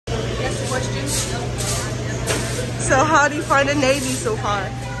question. So how do you find the navy so far?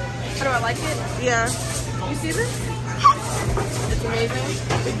 How do I like it? Yeah. You see this? It's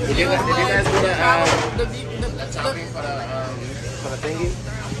amazing. Did you guys do The topping for the thingy?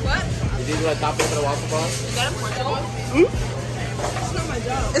 what? Did you do a topping for the waffle ball? Is that in Portugal? It's not my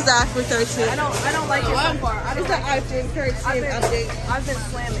job. It's the iPhone 13. I don't like it so far. It's the iPhone 13 update. I've been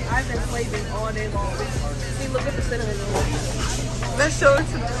slamming. I've been slaving all day long. See, look at the cinnamon roll. Let's show it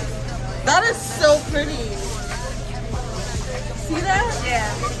to them. That is so pretty. See that? Yeah.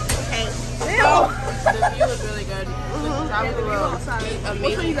 Okay. The view is really good. Travel the world. Eat amazing.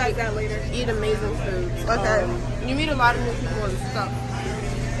 We'll show you guys that later. Eat amazing food. Okay. You meet a lot of new people and stuff.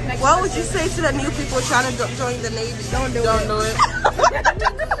 What would you say to the new people trying to join the Navy? Don't do it.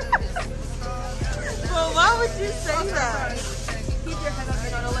 Well, why would you say that? Keep your head up,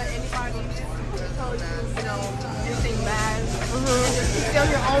 don't let anybody tell you, anything bad. And just stay on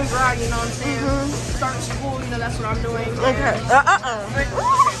your own grind, you know what I'm saying? Start school, that's what I'm doing. Okay.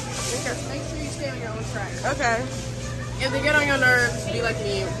 Just make sure you stay on your own track. Okay. If they get on your nerves, be like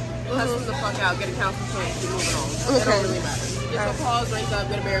me. Hustle the fuck out, get a counseling point, keep moving on. It don't really matter. Just go pause, drink up,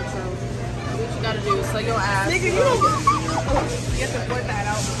 get a bear crew. Do what you gotta do, slay your ass. Nigga, you don't get to point that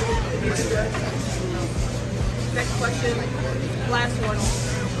out. Next question, last one.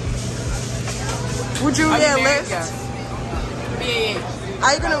 Would you re-enlist? Yes.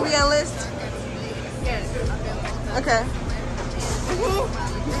 Are you gonna re-enlist? Yes. Okay.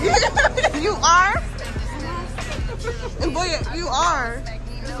 You are? And boy, you are.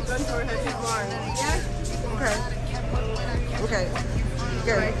 Okay. Okay.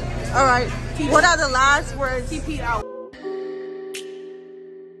 Good. All right. What are the last words? TP out.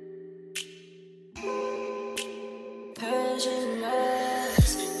 Persian love,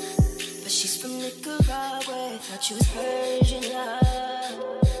 but she's from Nicaragua. Thought she was Persian love.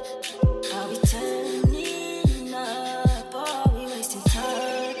 Are we turning up? Are we wasting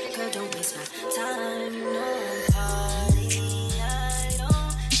time? Girl, don't waste my time.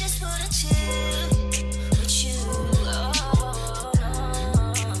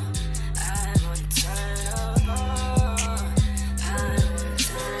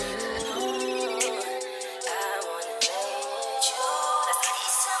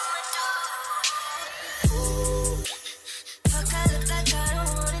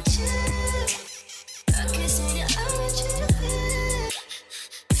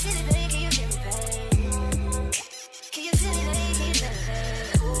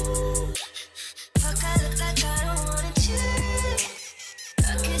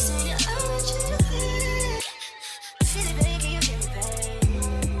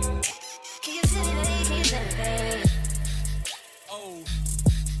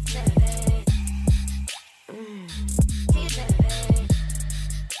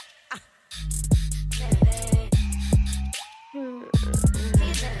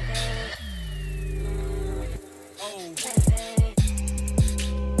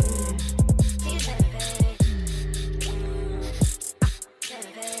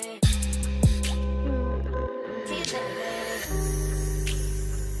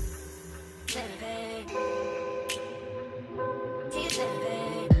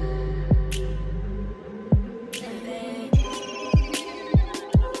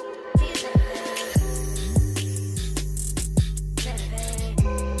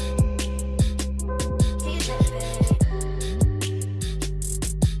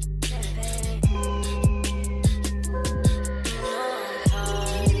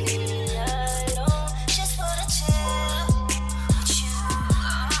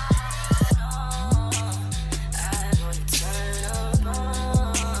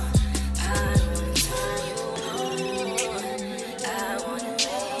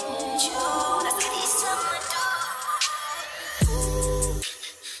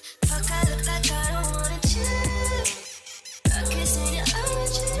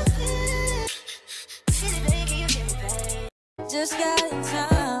 Just got in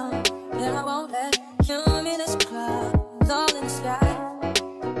town, and I won't let cumulus clouds all in the sky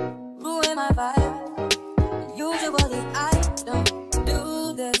ruin my vibe. Usually I don't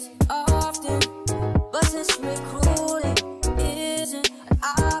do this often, but since recruiting isn't an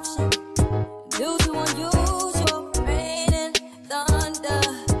option due to unusual rain and thunder,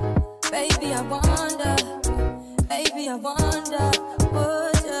 baby I wonder,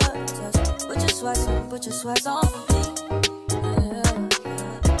 would you just put your sweats on for me?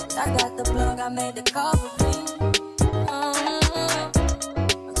 I got the plug, I made the call for me.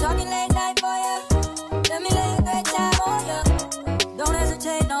 I'm talking late night for ya. Let me lay a great time on ya. Don't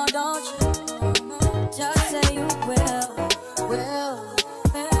hesitate, no, don't you? Just say you will.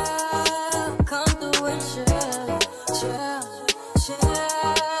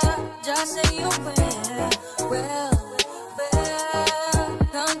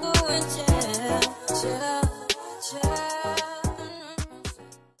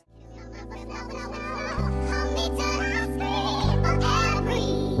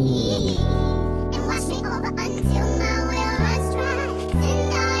 And wash me over until my will runs dry.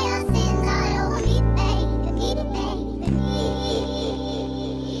 Send all your sins all over me, baby. Need it,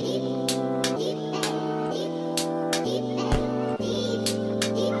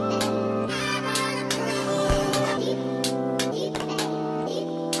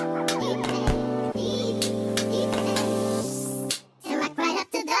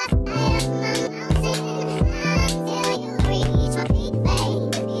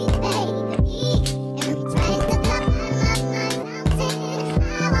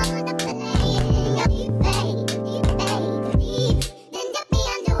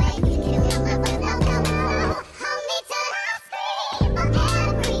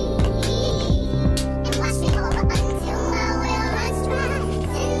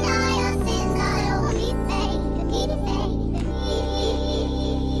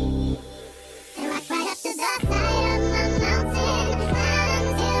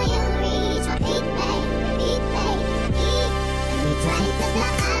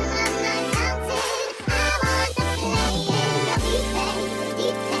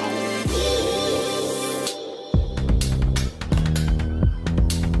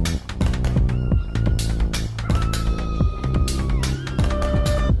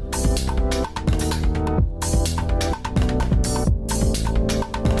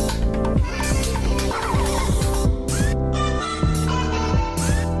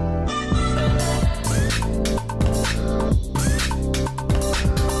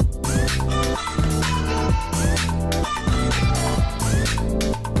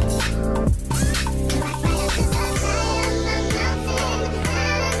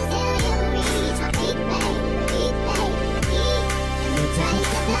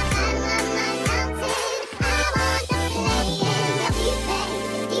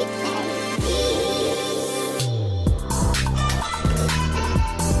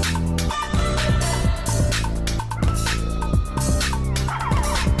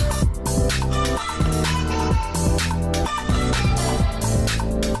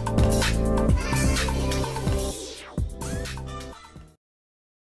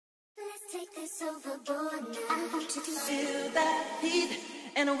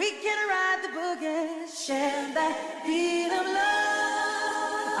 And we can ride the boogie, share that beat of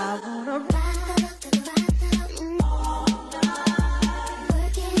love. I wanna ride all night,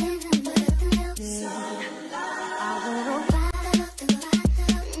 working in the middle, I wanna ride all night,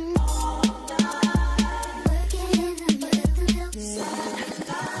 working in the middle,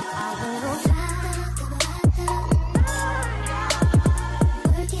 I wanna ride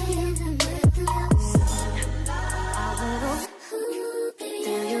working in the middle, I wanna. Do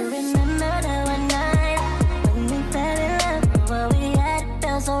you remember that one night when we fell in love? What we had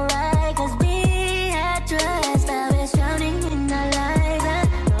felt so right, 'cause we had trust. Now it's drowning in our lives. I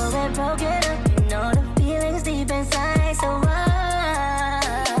know we're broken up, you know the feelings deep inside. So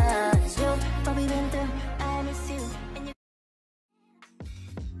what's you, what we been through? I miss you and you.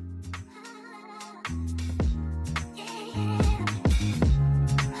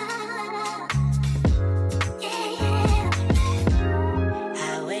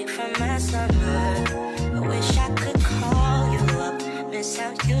 I wish I could call you up, miss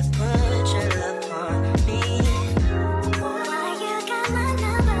how you'd put your love on me. Boy, you got my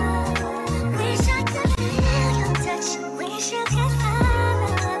number. Wish I could feel your touch. Wish you could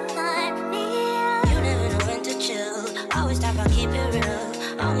find me. You never know when to chill, always talk about keep it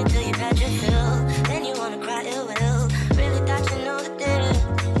real. Only till you've had your fill, then you wanna cry ill will. Really thought you know the deal.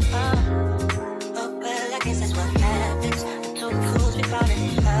 Oh well, I guess that's what happens. Two fools be falling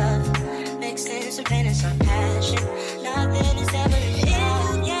in love, mixing some pain and some passion. Nothing is ever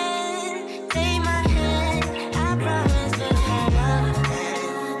enough. You can take my hand,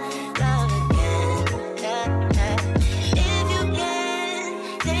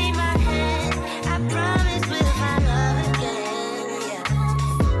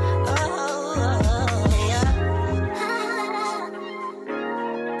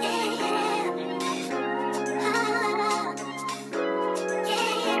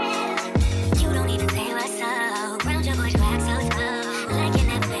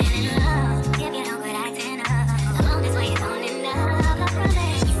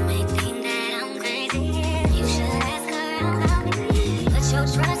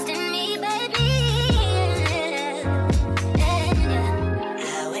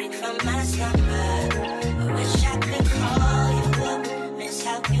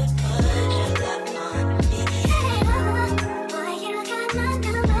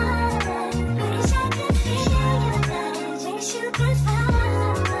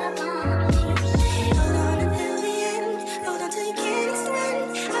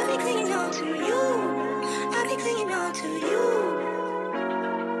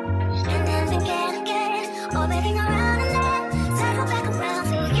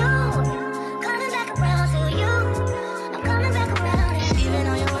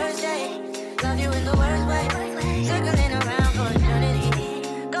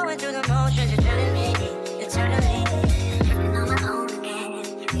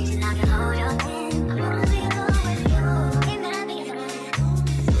 Reaching out to hold your hand. I'm